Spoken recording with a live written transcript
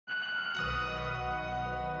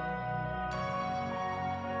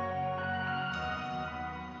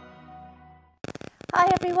Hi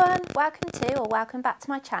everyone, welcome back to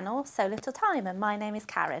my channel, So Little Time, and my name is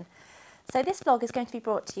Karen. So this vlog is going to be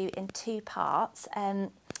brought to you in two parts,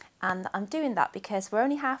 and I'm doing that because we're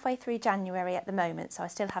only halfway through January at the moment, so I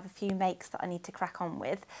still have a few makes that I need to crack on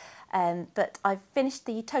with. But I've finished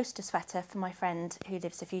the toaster sweater for my friend who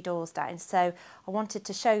lives a few doors down, so I wanted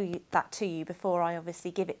to show you that to you before I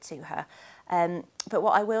obviously give it to her. But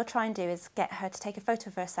what I will try and do is get her to take a photo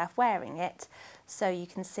of herself wearing it, so you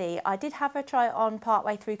can see. I did have her try it on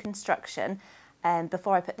partway through construction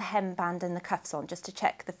before I put the hemband and the cuffs on, just to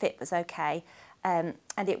check the fit was okay. And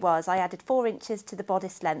it was. I added 4 inches to the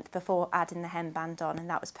bodice length before adding the hemband on, and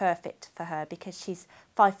that was perfect for her because she's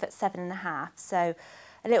 5'7½", so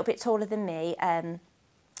a little bit taller than me, and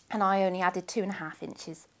I only added 2.5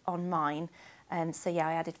 inches on mine. So yeah,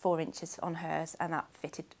 I added 4 inches on hers and that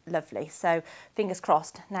fitted lovely. So fingers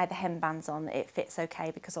crossed, now the hemband's on, it fits okay,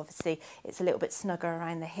 because obviously it's a little bit snugger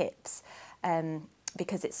around the hips,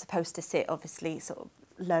 because it's supposed to sit obviously sort of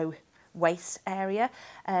low waist area.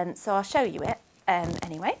 So I'll show you it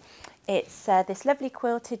anyway. It's this lovely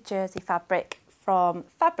quilted jersey fabric from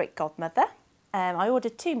Fabric Godmother. I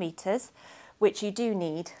ordered 2 meters, which you do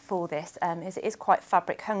need for this, as it is quite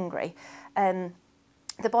fabric hungry.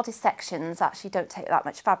 The bodice sections actually don't take that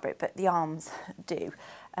much fabric, but the arms do,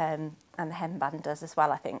 and the hemband does as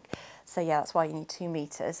well, I think. So yeah, that's why you need 2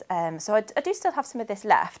 meters. So I do still have some of this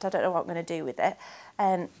left. I don't know what I'm going to do with it.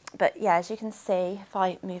 But yeah, as you can see, if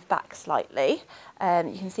I move back slightly,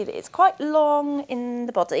 you can see that it's quite long in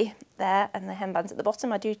the body there, and the hemband's at the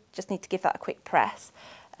bottom. I do just need to give that a quick press.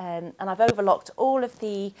 And I've overlocked all of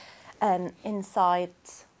the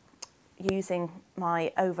insides using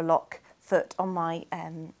my overlock foot on my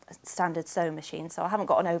standard sewing machine, so I haven't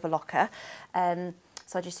got an overlocker,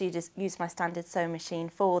 so I just use my standard sewing machine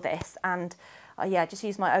for this, and yeah, just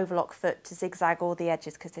use my overlock foot to zigzag all the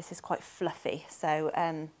edges because this is quite fluffy, so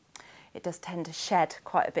it does tend to shed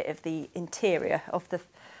quite a bit of the interior of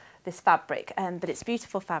this fabric, but it's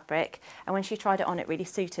beautiful fabric, and when she tried it on it really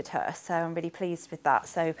suited her, so I'm really pleased with that.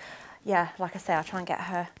 So yeah, like I say, I'll try and get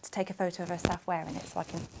her to take a photo of herself wearing it so I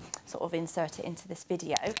can sort of insert it into this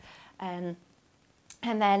video. And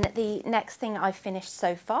then the next thing I've finished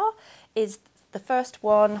so far is the first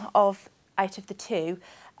one out of the 2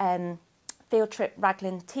 Field Trip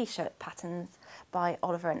Raglan t-shirt patterns by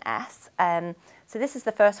Oliver and S. So this is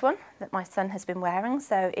the first one that my son has been wearing,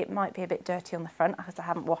 so it might be a bit dirty on the front because I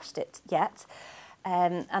haven't washed it yet.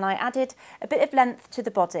 And I added a bit of length to the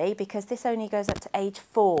body because this only goes up to age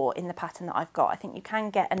 4 in the pattern that I've got. I think you can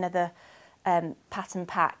get another pattern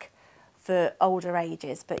pack for older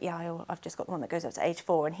ages, but yeah, I've just got the one that goes up to age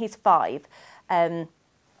 4, and he's 5.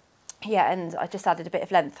 Yeah, and I just added a bit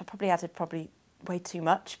of length. I probably added way too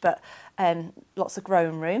much, but lots of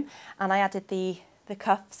growing room. And I added the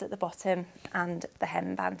cuffs at the bottom and the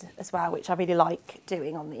hemband as well, which I really like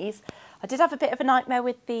doing on these. I did have a bit of a nightmare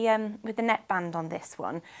with the neckband on this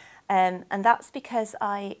one, and that's because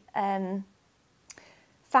I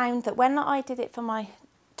found that when I did it for my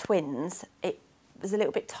twins, it was a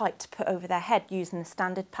little bit tight to put over their head using the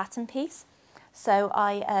standard pattern piece. So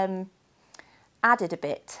I added a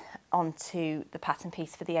bit onto the pattern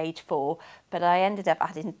piece for the age 4, but I ended up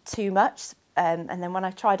adding too much, and then when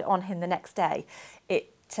I tried it on him the next day,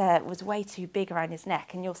 it was way too big around his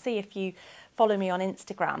neck. And you'll see, if you follow me on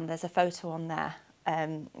Instagram, there's a photo on there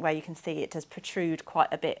where you can see it does protrude quite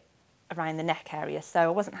a bit around the neck area. So I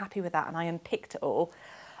wasn't happy with that, and I unpicked it all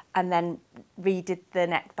and then redid the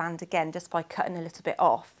neckband again just by cutting a little bit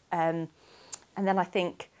off. And then I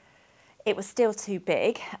think it was still too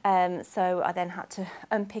big, so I then had to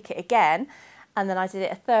unpick it again, and then I did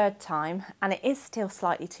it a 3rd time, and it is still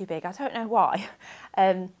slightly too big. I don't know why,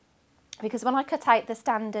 because when I cut out the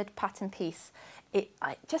standard pattern piece, it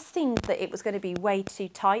just seemed that it was going to be way too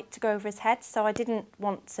tight to go over his head, so I didn't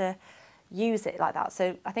want to use it like that.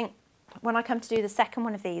 So I think when I come to do the second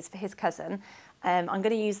one of these for his cousin, I'm going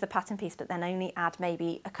to use the pattern piece, but then only add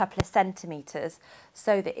maybe a couple of centimetres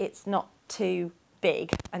so that it's not too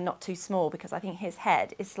big and not too small, because I think his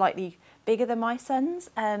head is slightly bigger than my son's.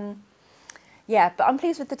 Yeah, but I'm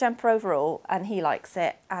pleased with the jumper overall, and he likes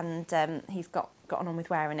it, and he's gotten on with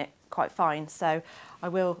wearing it quite fine. So I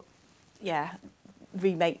will, yeah,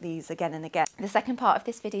 remake these again and again. The second part of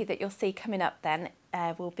this video that you'll see coming up then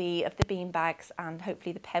will be of the beanbags, and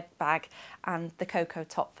hopefully the Pegbag and the Coco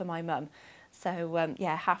top for my mum. So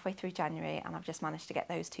yeah, halfway through January, and I've just managed to get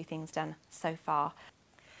those 2 things done so far.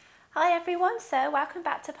 Hi everyone, so welcome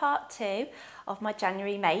back to part 2 of my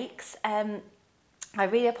January makes. I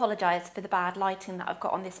really apologise for the bad lighting that I've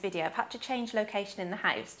got on this video. I've had to change location in the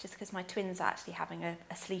house just because my twins are actually having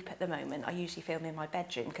a sleep at the moment. I usually film in my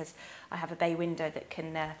bedroom because I have a bay window that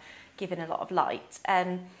can give in a lot of light.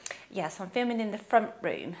 Yeah, so I'm filming in the front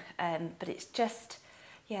room, but it's just,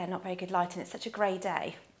 yeah, not very good lighting. It's such a grey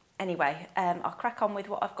day. Anyway, I'll crack on with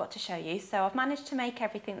what I've got to show you. So I've managed to make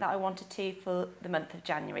everything that I wanted to for the month of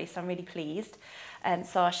January, so I'm really pleased.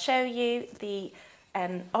 So I'll show you the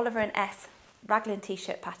Oliver and S Raglan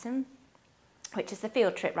t-shirt pattern, which is the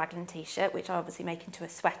field trip Raglan t-shirt, which I obviously make into a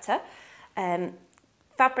sweater.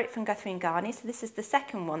 Fabric from Guthrie and Garney, so this is the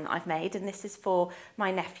second one that I've made, and this is for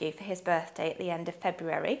my nephew for his birthday at the end of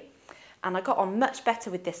February. And I got on much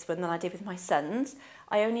better with this one than I did with my son's.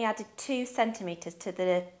 I only added 2 centimetres to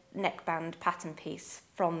the neckband pattern piece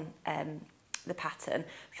from the pattern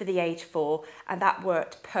for the age 4, and that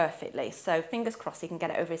worked perfectly. So fingers crossed he can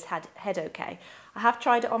get it over his head okay. I have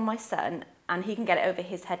tried it on my son and he can get it over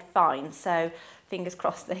his head fine, so fingers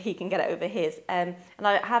crossed that he can get it over his. And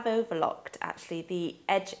I have overlocked actually the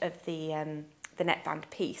edge of the neckband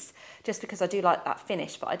piece just because I do like that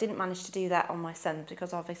finish, but I didn't manage to do that on my son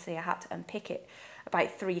because obviously I had to unpick it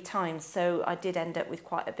about 3 times, so I did end up with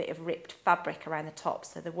quite a bit of ripped fabric around the top,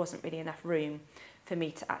 so there wasn't really enough room for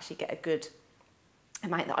me to actually get a good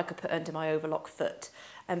amount that I could put under my overlock foot.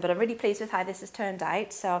 But I'm really pleased with how this has turned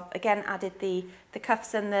out. So I've again added the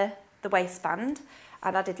cuffs and the waistband,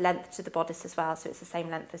 and added length to the bodice as well, so it's the same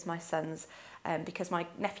length as my son's, because my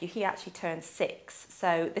nephew, he actually turned 6,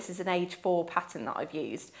 so this is an age 4 pattern that I've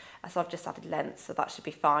used, so I've just added length, so that should be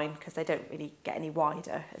fine because they don't really get any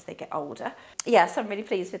wider as they get older. Yeah, so I'm really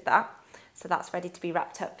pleased with that. So that's ready to be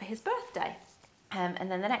wrapped up for his birthday. And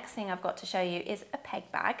then the next thing I've got to show you is a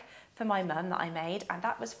peg bag for my mum that I made, and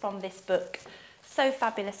that was from this book, So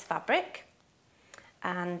Fabulous Fabric,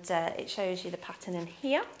 and it shows you the pattern in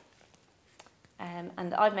here.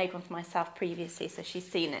 And I've made one for myself previously, so she's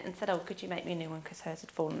seen it and said, oh, could you make me a new one because hers had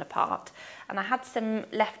fallen apart. And I had some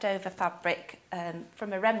leftover fabric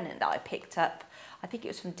from a remnant that I picked up. I think it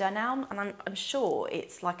was from Dunelm, and I'm sure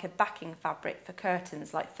it's like a backing fabric for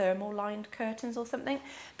curtains, like thermal lined curtains or something,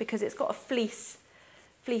 because it's got a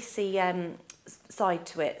fleecy side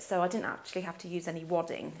to it, so I didn't actually have to use any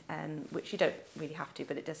wadding, which you don't really have to,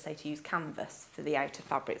 but it does say to use canvas for the outer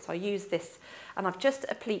fabric. So I used this, and I've just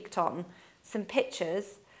appliqued on some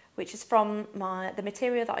pictures, which is from the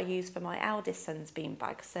material that I used for my eldest son's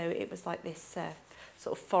beanbag. So it was like this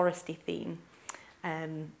sort of foresty theme,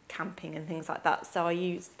 camping and things like that. So I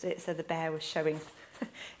used it so the bear was showing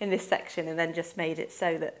in this section, and then just made it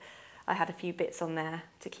so that I had a few bits on there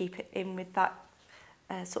to keep it in with that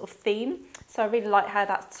sort of theme. So I really like how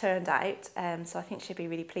that's turned out. So I think she'll be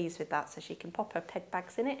really pleased with that, so she can pop her peg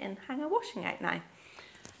bags in it and hang her washing out now.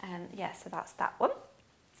 Yeah, so that's that one.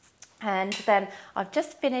 And then I've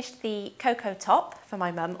just finished the Coco top for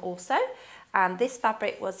my mum also, and this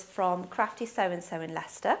fabric was from Crafty So and So in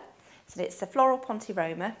Leicester. So it's a floral Ponte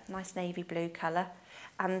Roma, nice navy blue colour,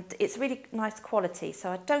 and it's really nice quality, so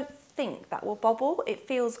I don't think that will bobble. It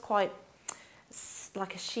feels quite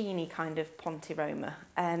like a sheeny kind of Ponte Roma.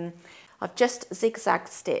 I've just zigzag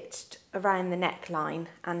stitched around the neckline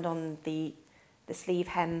and on the sleeve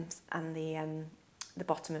hems and the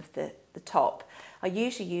bottom of the top. I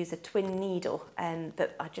usually use a twin needle,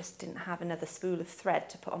 but I just didn't have another spool of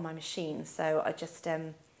thread to put on my machine, so I just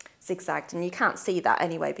zigzagged, and you can't see that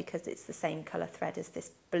anyway because it's the same colour thread as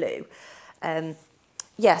this blue.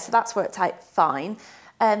 Yeah, so that's worked out fine.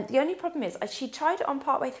 The only problem is she tried it on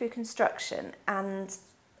partway through construction, and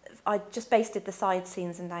I just basted the side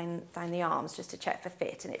seams and down the arms just to check for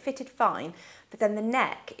fit, and it fitted fine. But then the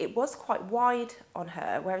neck, it was quite wide on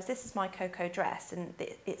her, whereas this is my Coco dress, and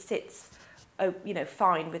it sits, you know,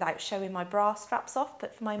 fine without showing my bra straps off.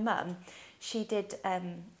 But for my mum, she did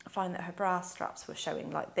find that her bra straps were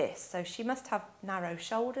showing like this, so she must have narrow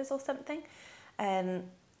shoulders or something.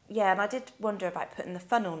 Yeah, and I did wonder about putting the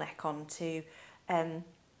funnel neck on to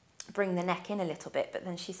bring the neck in a little bit, but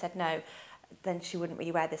then she said no, then she wouldn't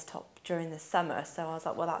really wear this top during the summer. So I was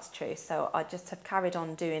like, well, that's true. So I just have carried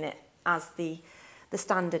on doing it as the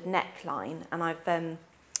standard neckline, and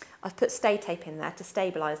I've put stay tape in there to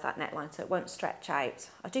stabilise that neckline so it won't stretch out.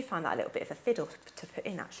 I do find that a little bit of a fiddle to put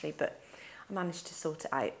in actually, but I managed to sort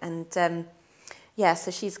it out. And yeah,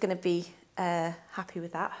 so she's going to be happy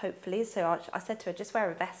with that, hopefully. So I said to her, just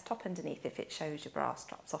wear a vest top underneath if it shows your bra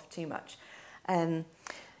straps off too much.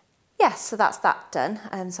 Yes, so that's that done,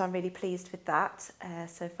 and so I'm really pleased with that.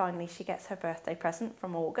 So finally she gets her birthday present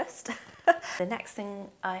from August. The next thing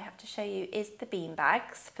I have to show you is the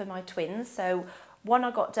beanbags for my twins. So one I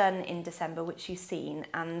got done in December, which you've seen,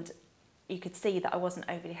 and you could see that I wasn't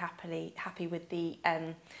overly happy with the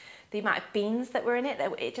amount of beans that were in it.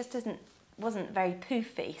 It just wasn't very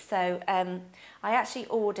poofy. So I actually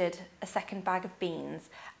ordered a second bag of beans,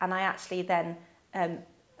 and I actually then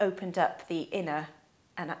opened up the inner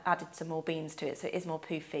and added some more beans to it, so it is more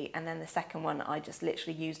poofy. And then the second one, I just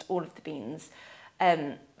literally used all of the beans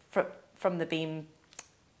from the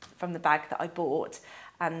bag that I bought,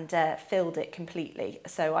 and filled it completely.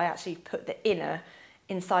 So I actually put the inner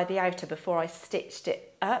inside the outer before I stitched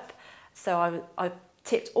it up. So I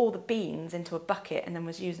tipped all the beans into a bucket and then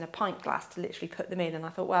was using a pint glass to literally put them in. And I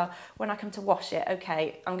thought, well, when I come to wash it,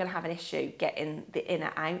 okay, I'm going to have an issue getting the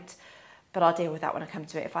inner out, but I'll deal with that when I come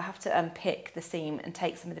to it. If I have to unpick the seam and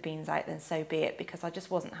take some of the beans out, then so be it, because I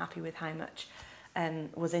just wasn't happy with how much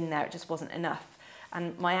was in there. It just wasn't enough.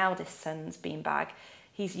 And my eldest son's beanbag,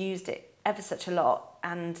 he's used it ever such a lot,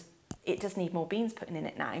 and it does need more beans putting in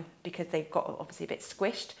it now because they've got obviously a bit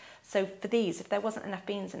squished. So for these, if there wasn't enough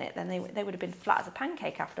beans in it, then they would have been flat as a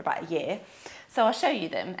pancake after about a year. So I'll show you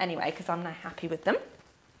them anyway, because I'm now happy with them.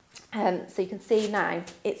 So you can see now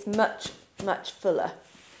it's much, much fuller.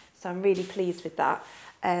 So I'm really pleased with that.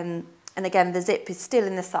 And again, the zip is still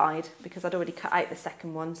in the side because I'd already cut out the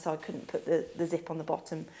second one, so I couldn't put the zip on the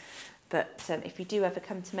bottom. But if you do ever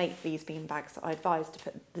come to make these beanbags, I advise to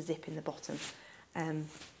put the zip in the bottom.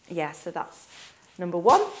 Yeah, so that's number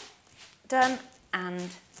 1 done and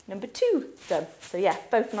number 2 done. So yeah,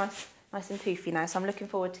 both nice and poofy now. So I'm looking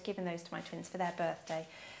forward to giving those to my twins for their birthday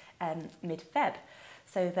mid-Feb.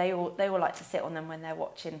 So they all like to sit on them when they're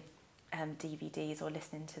watching DVDs or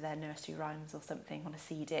listening to their nursery rhymes or something on a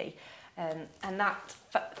CD. And that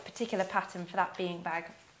particular pattern for that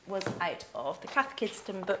beanbag was out of the Cath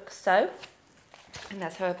Kidston book Sew, and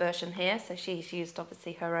there's her version here. So she's used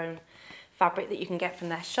obviously her own fabric that you can get from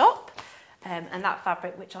their shop, and that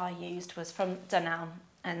fabric which I used was from Dunelm,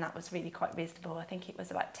 and that was really quite reasonable. I think it was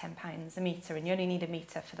about £10 a metre, and you only need a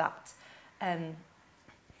metre for that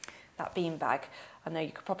that beanbag. I know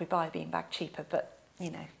you could probably buy a beanbag cheaper, but you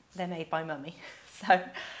know, they're made by mummy. So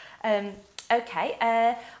okay,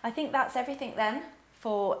 I think that's everything then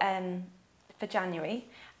for January,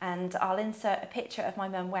 and I'll insert a picture of my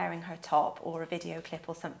mum wearing her top or a video clip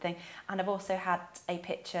or something. And I've also had a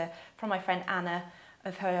picture from my friend Anna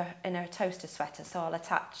of her in her toaster sweater, so I'll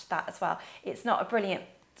attach that as well. It's not a brilliant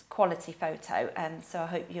quality photo, so I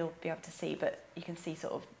hope you'll be able to see, but you can see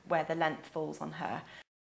sort of where the length falls on her.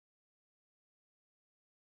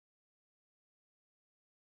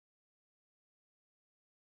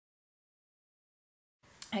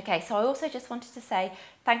 Okay, so I also just wanted to say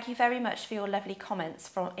thank you very much for your lovely comments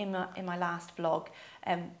in my last vlog,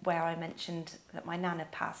 where I mentioned that my nan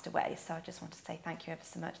had passed away. So I just want to say thank you ever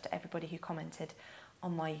so much to everybody who commented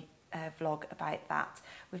on my vlog about that.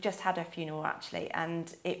 We've just had her funeral actually,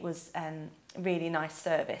 and it was really nice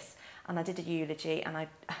service, and I did a eulogy, and I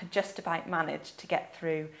just about managed to get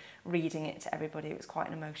through reading it to everybody. It was quite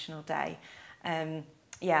an emotional day.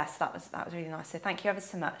 Yes, that was really nice. So thank you ever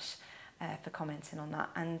so much for commenting on that.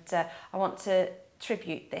 And I want to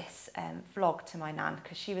tribute this vlog to my nan,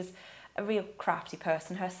 because she was a real crafty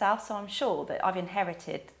person herself, so I'm sure that I've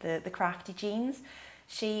inherited the crafty genes.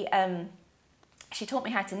 She taught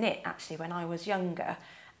me how to knit actually when I was younger,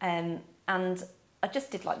 and I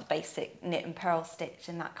just did like the basic knit and purl stitch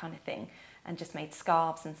and that kind of thing, and just made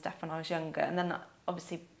scarves and stuff when I was younger, and then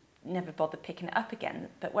obviously never bothered picking it up again.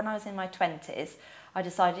 But when I was in my 20s, I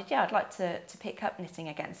decided, yeah, I'd like to pick up knitting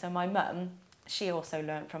again. So my mum, she also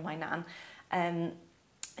learnt from my nan.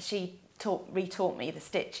 She retaught me the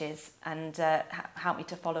stitches and helped me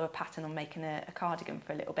to follow a pattern on making a cardigan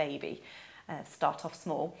for a little baby, start off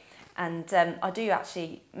small. And I do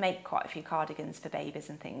actually make quite a few cardigans for babies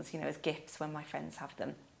and things, you know, as gifts when my friends have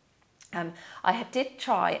them. I did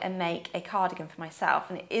try and make a cardigan for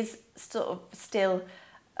myself, and it is sort of still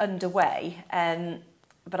underway,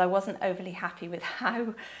 but I wasn't overly happy with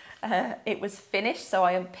how it was finished, so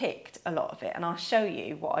I unpicked a lot of it, and I'll show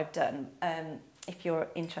you what I've done if you're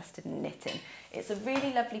interested in knitting. It's a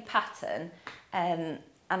really lovely pattern, and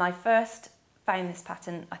I first found this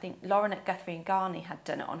pattern, I think Lauren at Guthrie & Garney had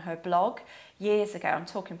done it on her blog years ago. I'm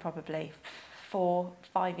talking probably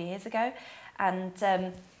 4-5 years ago,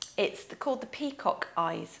 and it's called the Peacock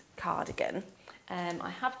Eyes cardigan.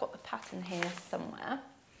 I have got the pattern here somewhere.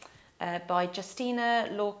 By Justina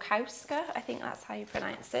Lorkowska, I think that's how you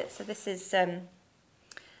pronounce it. So this is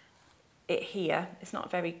it here. It's not a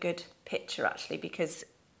very good picture actually, because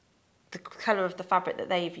the colour of the fabric that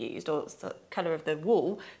they've used, or the colour of the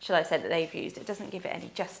wool, shall I say, that they've used, it doesn't give it any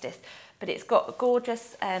justice. But it's got a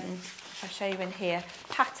gorgeous, if I show you in here,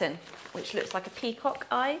 pattern, which looks like a peacock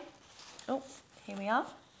eye. Oh, here we are.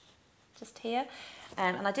 just here.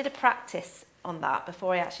 And I did a practice on that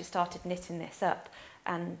before I actually started knitting this up,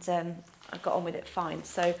 and I got on with it fine.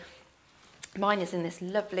 So mine is in this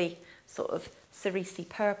lovely sort of cerise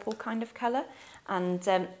purple kind of colour, and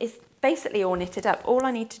it's basically all knitted up. All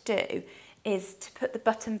I need to do is to put the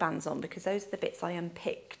button bands on, because those are the bits I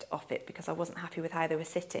unpicked off it because I wasn't happy with how they were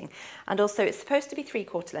sitting. And also it's supposed to be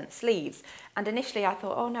 3/4 length sleeves, and initially I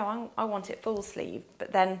thought, oh no, I want it full sleeve,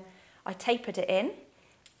 but then I tapered it in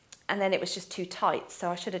and then it was just too tight, so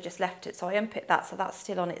I should have just left it. So I unpicked that, so that's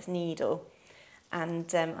still on its needle,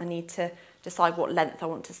 and I need to decide what length I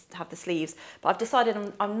want to have the sleeves. But I've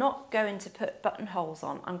decided I'm not going to put buttonholes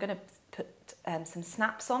on. I'm going to put some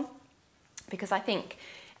snaps on, because I think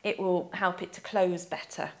it will help it to close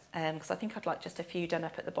better, because I think I'd like just a few done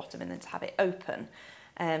up at the bottom and then to have it open.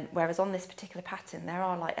 Whereas on this particular pattern, there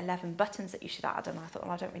are like 11 buttons that you should add, and I thought,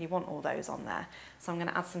 well, I don't really want all those on there. So I'm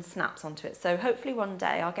going to add some snaps onto it. So hopefully one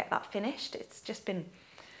day I'll get that finished. It's just been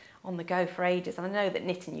on the go for ages, and I know that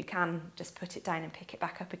knitting, you can just put it down and pick it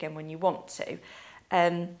back up again when you want to.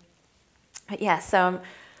 But yeah, so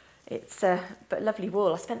it's but lovely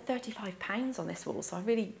wool. I spent £35 on this wool, so I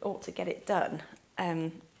really ought to get it done.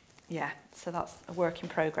 Yeah, so that's a work in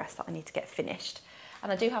progress that I need to get finished.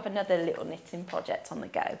 And I do have another little knitting project on the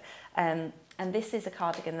go. And this is a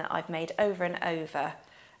cardigan that I've made over and over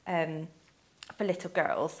for little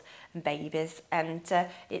girls and babies. And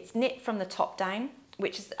it's knit from the top down,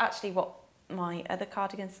 which is actually what my other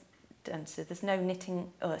cardigan's done. So there's no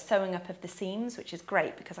knitting or sewing up of the seams, which is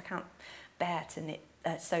great because I can't bear to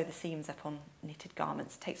sew the seams up on knitted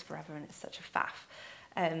garments. It takes forever and it's such a faff.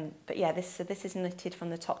 But yeah, this is knitted from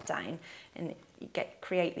the top down, and you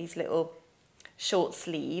create these little short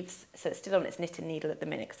sleeves. So it's still on its knitting needle at the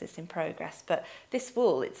minute because it's in progress. But this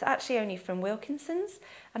wool, it's actually only from Wilkinson's,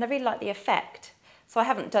 and I really like the effect. So I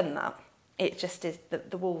haven't done that. It just is,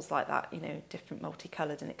 the wool's like that, you know, different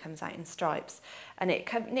multicoloured, and it comes out in stripes. And it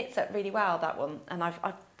knits up really well, that one. And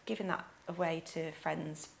I've given that away to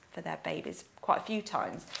friends for their babies quite a few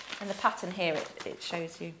times. And the pattern here, it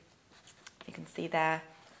shows you, you can see there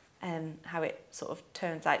how it sort of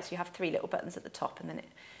turns out. So you have 3 little buttons at the top, and then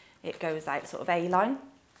it goes out sort of A-line.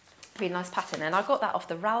 Really nice pattern. And I got that off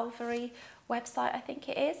the Ravelry website, I think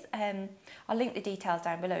it is. I'll link the details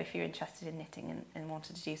down below if you're interested in knitting and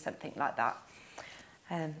wanted to do something like that.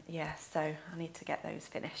 Yeah, so I need to get those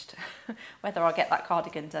finished. Whether I'll get that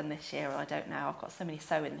cardigan done this year, I don't know. I've got so many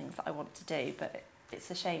sewing things that I want to do, but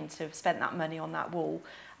it's a shame to have spent that money on that wool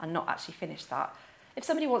and not actually finish that. If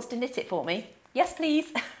somebody wants to knit it for me, yes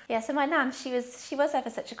please. Yeah, so my nan, she was ever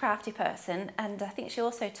such a crafty person, and I think she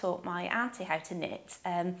also taught my auntie how to knit,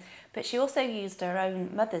 but she also used her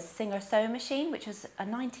own mother's Singer sewing machine, which was a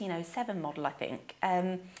 1907 model, I think,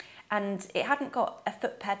 and it hadn't got a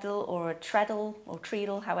foot pedal or a treadle or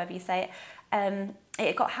treadle, however you say it.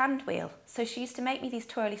 It got hand wheel, so she used to make me these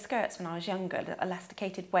twirly skirts when I was younger,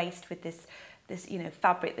 elasticated waist with this you know,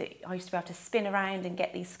 fabric that I used to be able to spin around and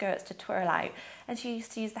get these skirts to twirl out. And she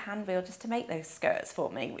used to use the hand wheel just to make those skirts for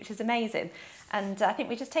me, which is amazing. And I think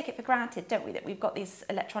we just take it for granted, don't we, that we've got these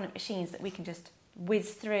electronic machines that we can just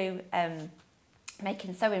whiz through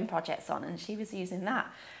making sewing projects on. And she was using that,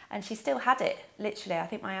 and she still had it, literally. I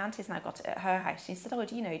think my auntie's now got it at her house. She said, oh,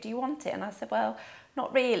 do you want it? And I said, well,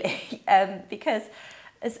 not really, because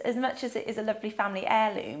as much as it is a lovely family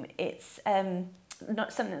heirloom, it's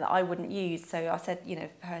not something that I wouldn't use. So I said, you know,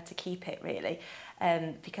 for her to keep it, really,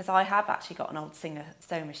 because I have actually got an old Singer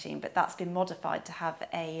sewing machine, but that's been modified to have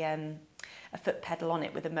a foot pedal on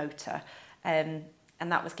it with a motor, and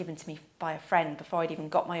that was given to me by a friend before I'd even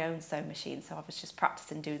got my own sewing machine. So I was just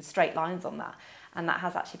practicing doing straight lines on that, and that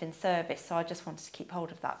has actually been serviced. So I just wanted to keep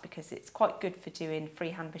hold of that because it's quite good for doing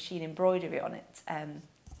freehand machine embroidery on it,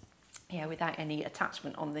 yeah, without any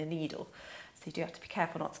attachment on the needle. So you do have to be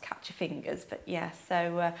careful not to catch your fingers. But yeah,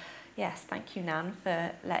 so yes, thank you, Nan,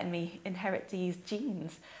 for letting me inherit these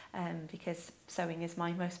genes, because sewing is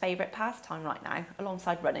my most favourite pastime right now,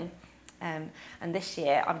 alongside running. And this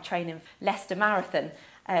year I'm training Leicester Marathon.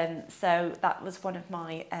 So that was one of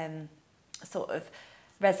my sort of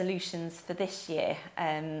resolutions for this year,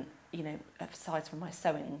 you know, aside from my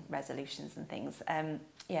sewing resolutions and things.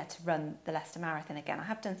 Yeah, to run the Leicester Marathon again. I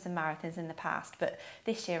have done some marathons in the past, but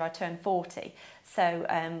this year I turned 40. So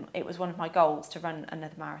it was one of my goals to run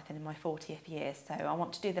another marathon in my 40th year. So I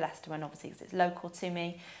want to do the Leicester one, obviously, because it's local to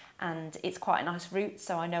me and it's quite a nice route.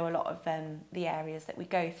 So I know a lot of the areas that we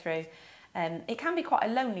go through. It can be quite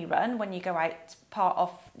a lonely run when you go out part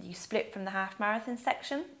off, you split from the half marathon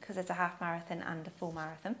section, because there's a half marathon and a full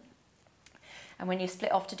marathon. And when you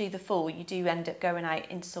split off to do the full, you do end up going out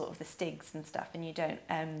into sort of the Stigs and stuff, and you don't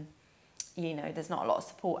you know, there's not a lot of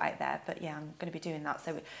support out there, but yeah, I'm going to be doing that.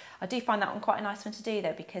 So I do find that one quite a nice one to do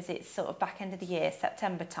though, because it's sort of back end of the year,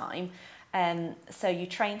 September time. So you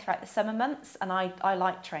train throughout the summer months, and I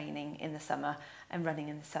like training in the summer and running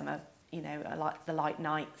in the summer. You know, I like the light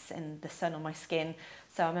nights and the sun on my skin.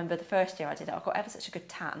 So I remember the first year I did it, I got ever such a good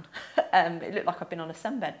tan. It looked like I'd been on a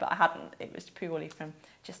sunbed, but I hadn't. It was purely from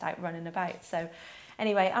just out running about. So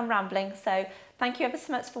anyway, I'm rambling. So thank you ever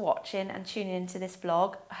so much for watching and tuning into this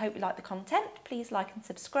vlog. I hope you like the content. Please like and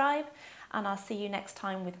subscribe, and I'll see you next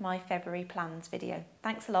time with my February plans video.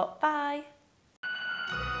 Thanks a lot. Bye.